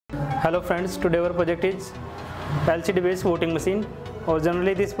Hello friends, today our project is LCD based voting machine, or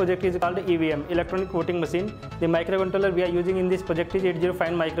generally this project is called EVM, electronic voting machine. The microcontroller we are using in this project is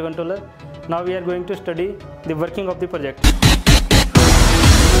 805 microcontroller. Now we are going to study the working of the project.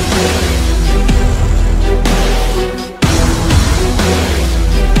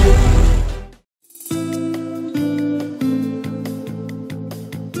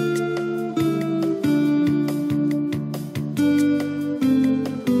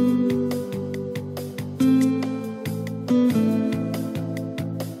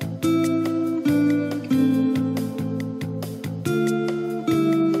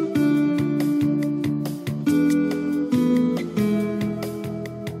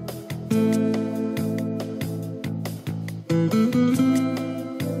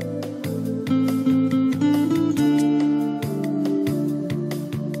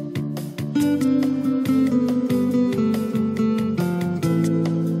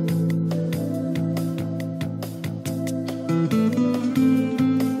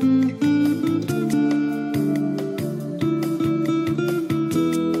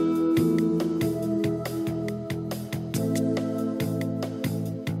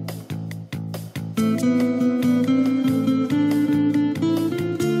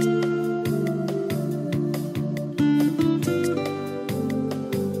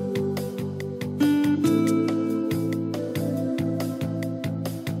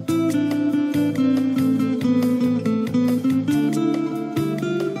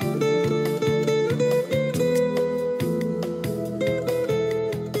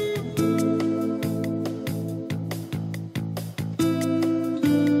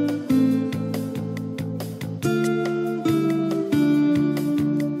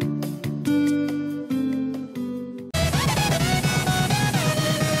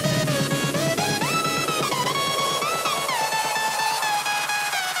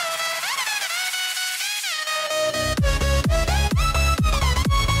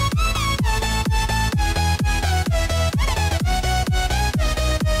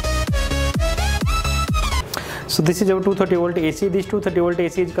 So this is our 230 volt AC. This 230 volt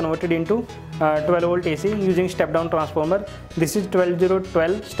AC is converted into 12 volt AC using step down transformer. This is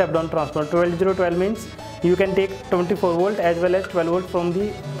 12012 step down transformer. 12012 means you can take 24 volt as well as 12 volt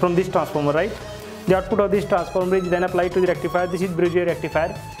from this transformer, right? The output of this transformer is then applied to the rectifier. This is bridge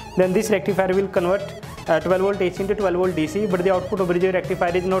rectifier. Then this rectifier will convert 12 volt AC into 12 volt DC, but the output of bridge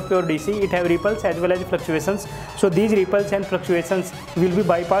rectifier is not pure DC. It have ripples as well as fluctuations. So these ripples and fluctuations will be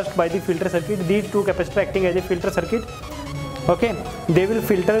bypassed by the filter circuit. These two capacitors acting as a filter circuit. Okay, they will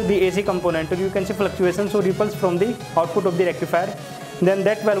filter the AC component. So you can see fluctuations or ripples from the output of the rectifier. Then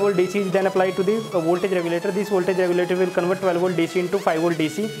that 12 volt DC is then applied to the voltage regulator. This voltage regulator will convert 12 volt DC into 5 volt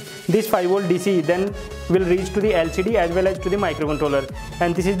DC. This 5 volt DC then will reach to the LCD as well as to the microcontroller.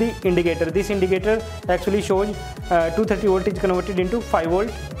 And this is the indicator. This indicator actually shows 230 volt is converted into 5 volt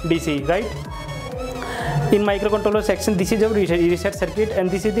DC, right? In microcontroller section, this is our reset circuit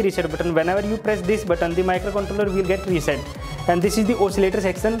and this is the reset button. Whenever you press this button, the microcontroller will get reset. And this is the oscillator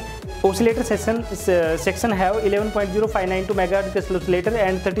section. Oscillator section have 11.0592 MHz oscillator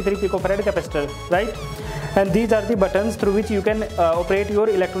and 33 picofarad capacitor, right? And these are the buttons through which you can operate your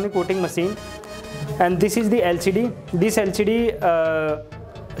electronic voting machine. And this is the LCD. This LCD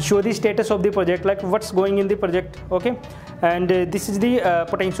show the status of the project, like what's going in the project. Okay, and this is the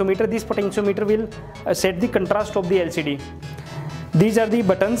potentiometer. This potentiometer will set the contrast of the LCD. These are the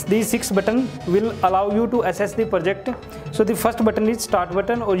buttons. These 6 buttons will allow you to assess the project. So the first button is start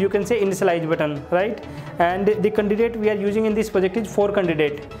button, or you can say initialize button, right? And the candidate we are using in this project is 4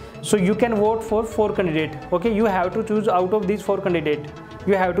 candidate. So you can vote for 4 candidate. Okay, you have to choose out of these 4 candidate.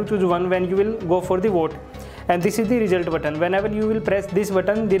 You have to choose one when you will go for the vote. And this is the result button. Whenever you will press this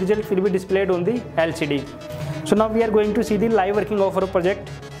button, the result will be displayed on the LCD. So now we are going to see the live working of our project.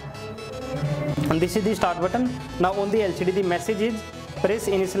 And this is the start button. Now on the LCD, the message is press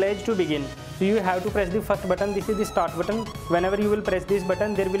initialize to begin. So you have to press the first button. This is the start button. Whenever you will press this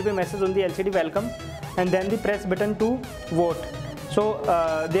button, there will be a message on the LCD, welcome, and then the press button to vote. So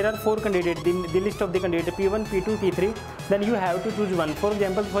there are 4 candidates, the list of the candidates P1, P2, P3. Then you have to choose one. For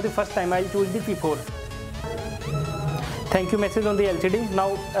example, for the first time I will choose the P4. Thank you message on the LCD.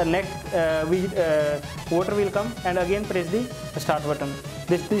 Now next voter will come and again press the start button.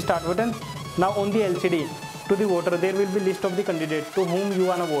 This is the start button. Now on the LCD, to the voter there will be list of the candidates to whom you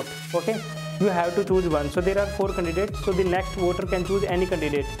wanna vote. Okay, you have to choose one. So there are 4 candidates. So the next voter can choose any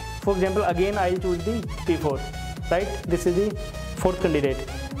candidate. For example, again I will choose the P4. Right? This is the 4th candidate.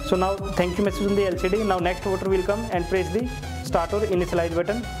 So now thank you message on the LCD. Now next voter will come and press the start or initialize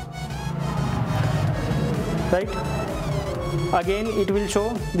button. Right? Again it will show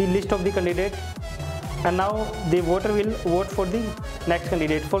the list of the candidate, and now the voter will vote for the next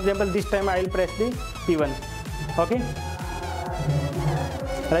candidate. For example, this time I will press the P1. Okay,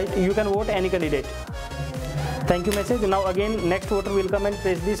 right, you can vote any candidate. Thank you message. Now again next voter will come and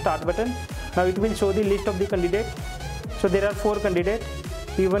press the start button. Now it will show the list of the candidate. So there are 4 candidates,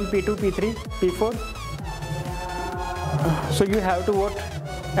 P1, P2, P3, P4. So you have to vote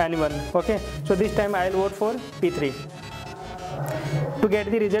anyone. Okay, so this time I will vote for P3. To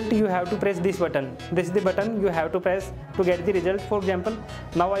get the result, you have to press this button. This is the button you have to press to get the result. For example,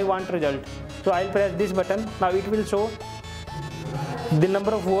 now I want result, so I will press this button. Now it will show the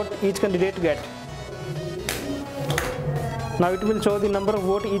number of votes each candidate get. Now it will show the number of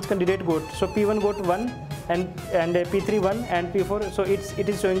votes each candidate got. So P1 got 1 and P3 1 and P4. So it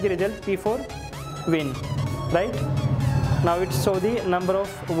is showing the result P4 win, right? Now it show the number of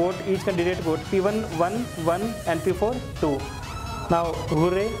votes each candidate got. P1 1 and P4 2. Now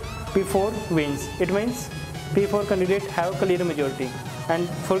hooray, P4 wins. It means P4 candidate have clear majority. And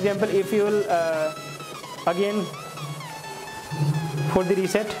for example, if you will again for the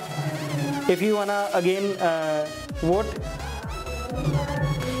reset, if you wanna again vote,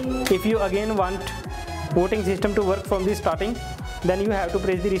 if you again want voting system to work from the starting, then you have to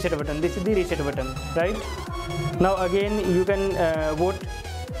press the reset button. This is the reset button, right? Now again you can vote.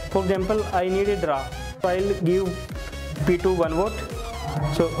 For example, I need a draw, so I will give P2 1 vote.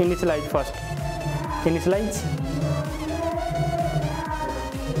 So initialize first. Initialize.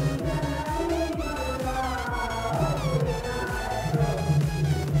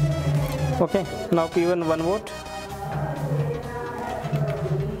 Okay, now P1 1 vote.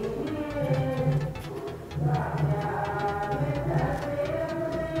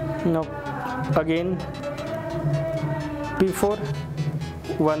 Now again P4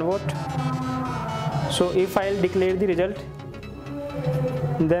 1 vote. So if I will declare the result,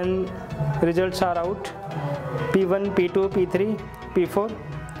 then results are out. P1, P2, P3, P4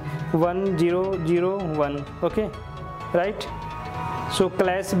 1 0 0 1. Okay, right? So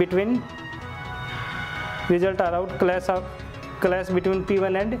clash between result are out. Clash between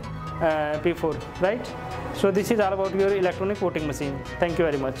P1 and P4, right? So this is all about your electronic voting machine. Thank you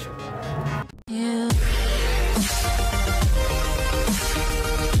very much.